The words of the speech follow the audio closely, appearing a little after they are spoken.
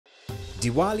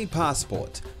Diwali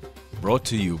Passport, brought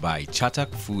to you by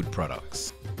Chatak Food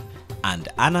Products and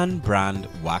Anand Brand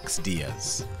Wax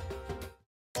Diyas.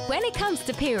 When it comes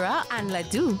to Pira and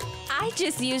Laddu, I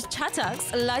just use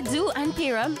Chatak's Laddu and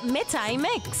Pira Mithai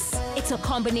Mix. It's a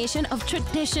combination of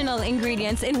traditional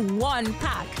ingredients in one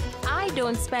pack. I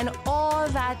don't spend all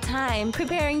that time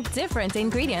preparing different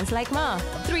ingredients like Ma.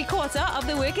 3/4 of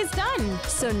the work is done.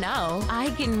 So now I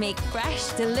can make fresh,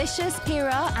 delicious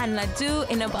Pira and Laddu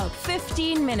in about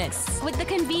 15 minutes with the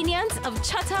convenience of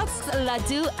Chatak's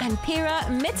Laddu and Pira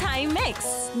Mithai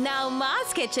Mix. Now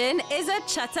Ma's Kitchen is a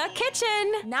Chatak kitchen.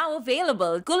 Now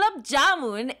available Gulab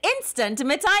Jamun Instant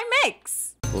Mithai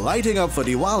Mix. Lighting up for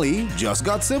Diwali just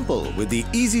got simple with the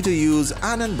easy-to-use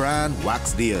Anand Brand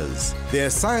Wax Diyas. They're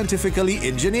scientifically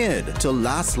engineered to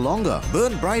last longer,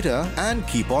 burn brighter, and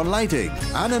keep on lighting.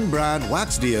 Anand Brand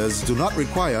Wax Diyas do not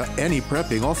require any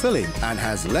prepping or filling and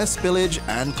has less spillage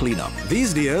and cleanup.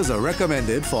 These diyas are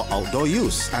recommended for outdoor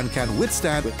use and can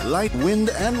withstand light wind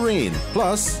and rain.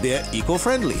 Plus, they're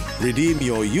eco-friendly. Redeem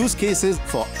your use cases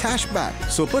for cash back.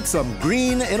 So put some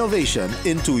green innovation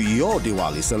into your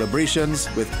Diwali celebrations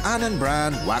with Anand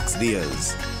Brand Wax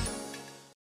Diyas.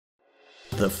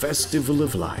 The Festival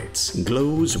of Lights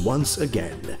glows once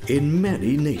again in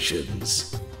many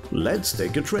nations. Let's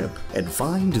take a trip and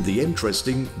find the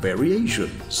interesting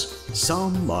variations.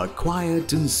 Some are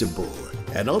quiet and simple,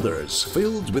 and others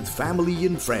filled with family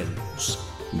and friends.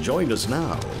 Join us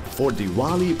now for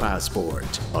Diwali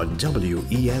Passport on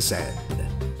WESN.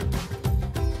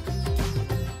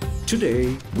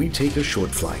 Today, we take a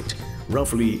short flight,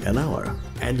 roughly an hour,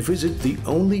 and visit the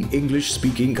only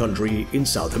English-speaking country in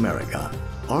South America,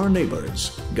 our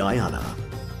neighbors, Guyana.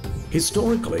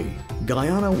 Historically,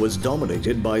 Guyana was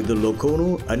dominated by the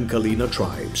Locono and Kalina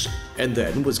tribes and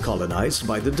then was colonized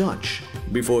by the Dutch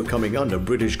before coming under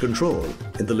British control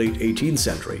in the late 18th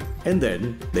century, and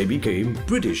then they became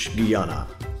British Guyana.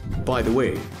 By the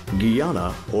way,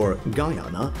 Guyana or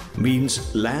Guyana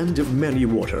means land of many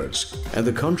waters, and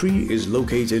the country is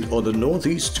located on the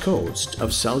northeast coast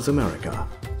of South America.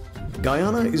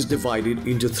 Guyana is divided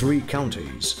into 3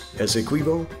 counties,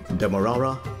 Essequibo,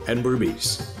 Demerara, and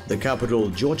Berbice. The capital,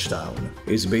 Georgetown,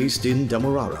 is based in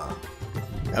Demerara.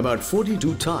 About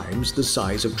 42 times the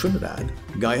size of Trinidad,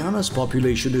 Guyana's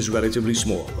population is relatively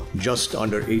small, just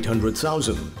under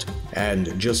 800,000.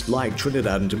 And just like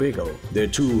Trinidad and Tobago, their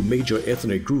 2 major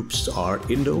ethnic groups are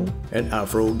Indo and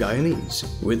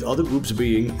Afro-Guyanese, with other groups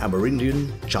being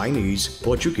Amerindian, Chinese,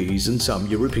 Portuguese, and some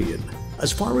European.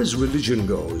 As far as religion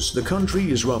goes, the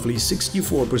country is roughly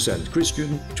 64%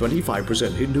 Christian,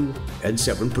 25% Hindu, and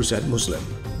 7% Muslim.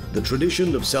 The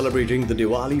tradition of celebrating the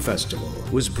Diwali festival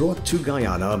was brought to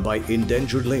Guyana by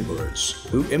indentured laborers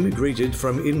who immigrated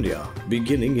from India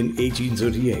beginning in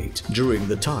 1838 during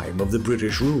the time of the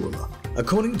British rule.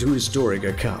 According to historic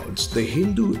accounts, the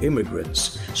Hindu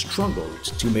immigrants struggled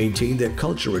to maintain their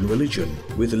culture and religion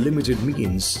with limited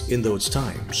means in those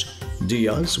times.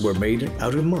 Diyas were made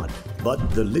out of mud,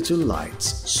 but the little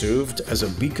lights served as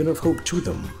a beacon of hope to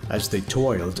them as they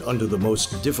toiled under the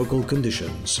most difficult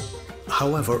conditions.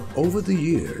 However, over the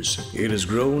years, it has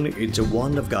grown into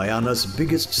one of Guyana's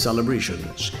biggest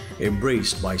celebrations,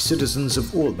 embraced by citizens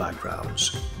of all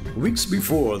backgrounds. Weeks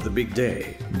before the big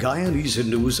day, Guyanese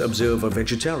Hindus observe a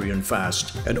vegetarian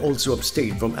fast and also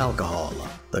abstain from alcohol.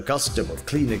 The custom of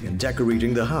cleaning and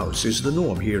decorating the house is the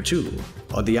norm here too.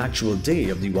 On the actual day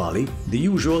of Diwali, the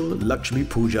usual Lakshmi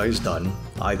Puja is done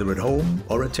either at home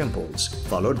or at temples,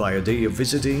 followed by a day of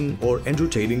visiting or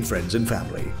entertaining friends and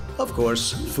family. Of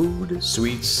course, food,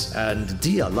 sweets, and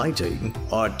diya lighting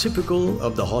are typical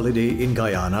of the holiday in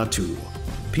Guyana too.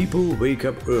 People wake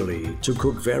up early to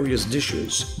cook various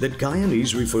dishes that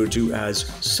Guyanese refer to as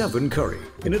 7 curry,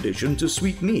 in addition to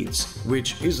sweet meats,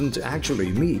 which isn't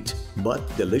actually meat,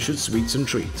 but delicious sweets and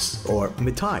treats, or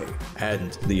mithai,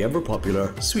 and the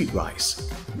ever-popular sweet rice.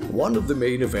 One of the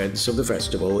main events of the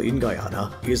festival in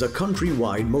Guyana is a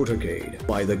countrywide motorcade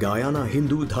by the Guyana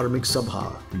Hindu Dharmik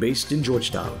Sabha, based in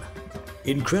Georgetown.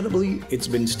 Incredibly, it's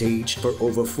been staged for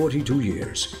over 42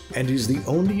 years and is the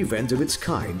only event of its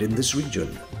kind in this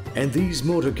region. And these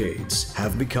motorcades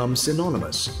have become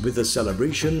synonymous with the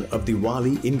celebration of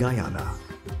Diwali in Guyana.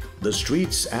 The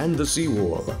streets and the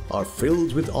seawall are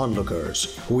filled with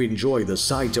onlookers who enjoy the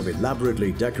sight of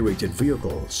elaborately decorated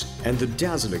vehicles and the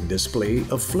dazzling display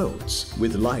of floats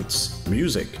with lights,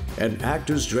 music, and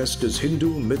actors dressed as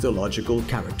Hindu mythological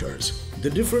characters. The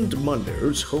different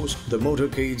mandirs host the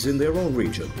motorcades in their own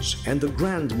regions, and the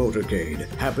Grand Motorcade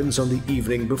happens on the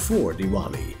evening before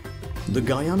Diwali. The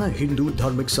Guyana Hindu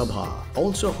Dharmik Sabha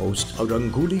also hosts a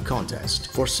Rangoli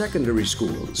contest for secondary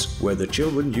schools where the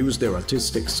children use their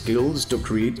artistic skills to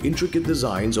create intricate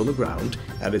designs on the ground,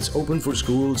 and it's open for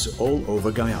schools all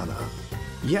over Guyana.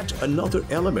 Yet another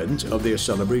element of their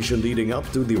celebration leading up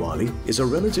to Diwali is a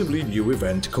relatively new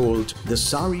event called the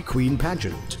Sari Queen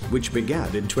Pageant, which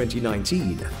began in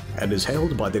 2019 and is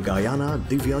held by the Guyana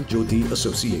Divya Jyoti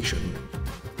Association.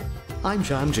 I'm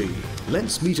Shamji.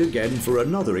 Let's meet again for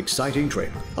another exciting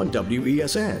trip on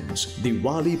WESN's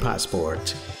Diwali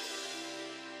Passport.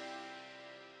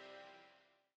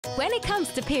 When it comes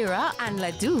to Pira and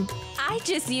Laddu, I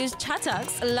just use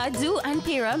Chatak's Laddu and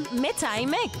Pira Mithai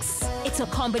Mix. It's a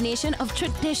combination of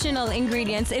traditional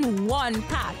ingredients in one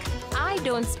pack. I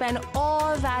don't spend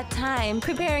all that time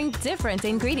preparing different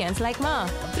ingredients like ma.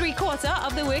 3/4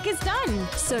 of the work is done.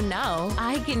 So now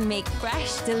I can make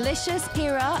fresh, delicious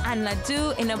Pira and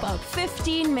Laddu in about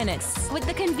 15 minutes with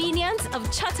the convenience of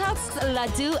Chatak's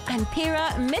Laddu and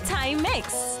Pira Mithai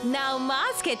Mix. Now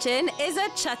ma's kitchen is a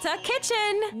Chatak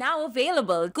kitchen. Now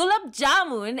available Gulab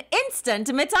Jamun Instant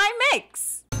Mithai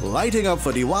Mix. Lighting up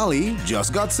for Diwali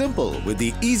just got simple with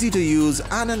the easy-to-use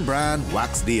Anand brand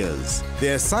wax diyas.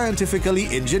 They're scientifically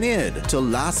engineered to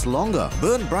last longer,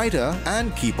 burn brighter,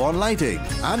 and keep on lighting.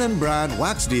 Anand brand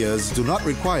wax diyas do not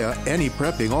require any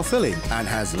prepping or filling and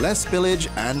has less spillage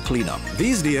and cleanup.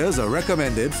 These diyas are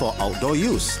recommended for outdoor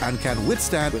use and can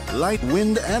withstand light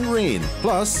wind and rain.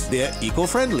 Plus, they're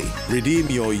eco-friendly. Redeem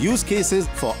your use cases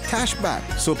for cash back.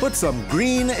 So put some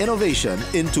green innovation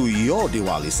into your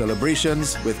Diwali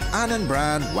celebrations with Anand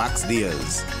brand wax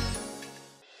diyas.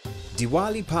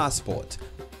 Diwali Passport,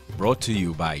 brought to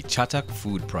you by Chatak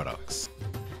Food Products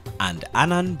and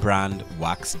Anand brand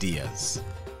wax diyas.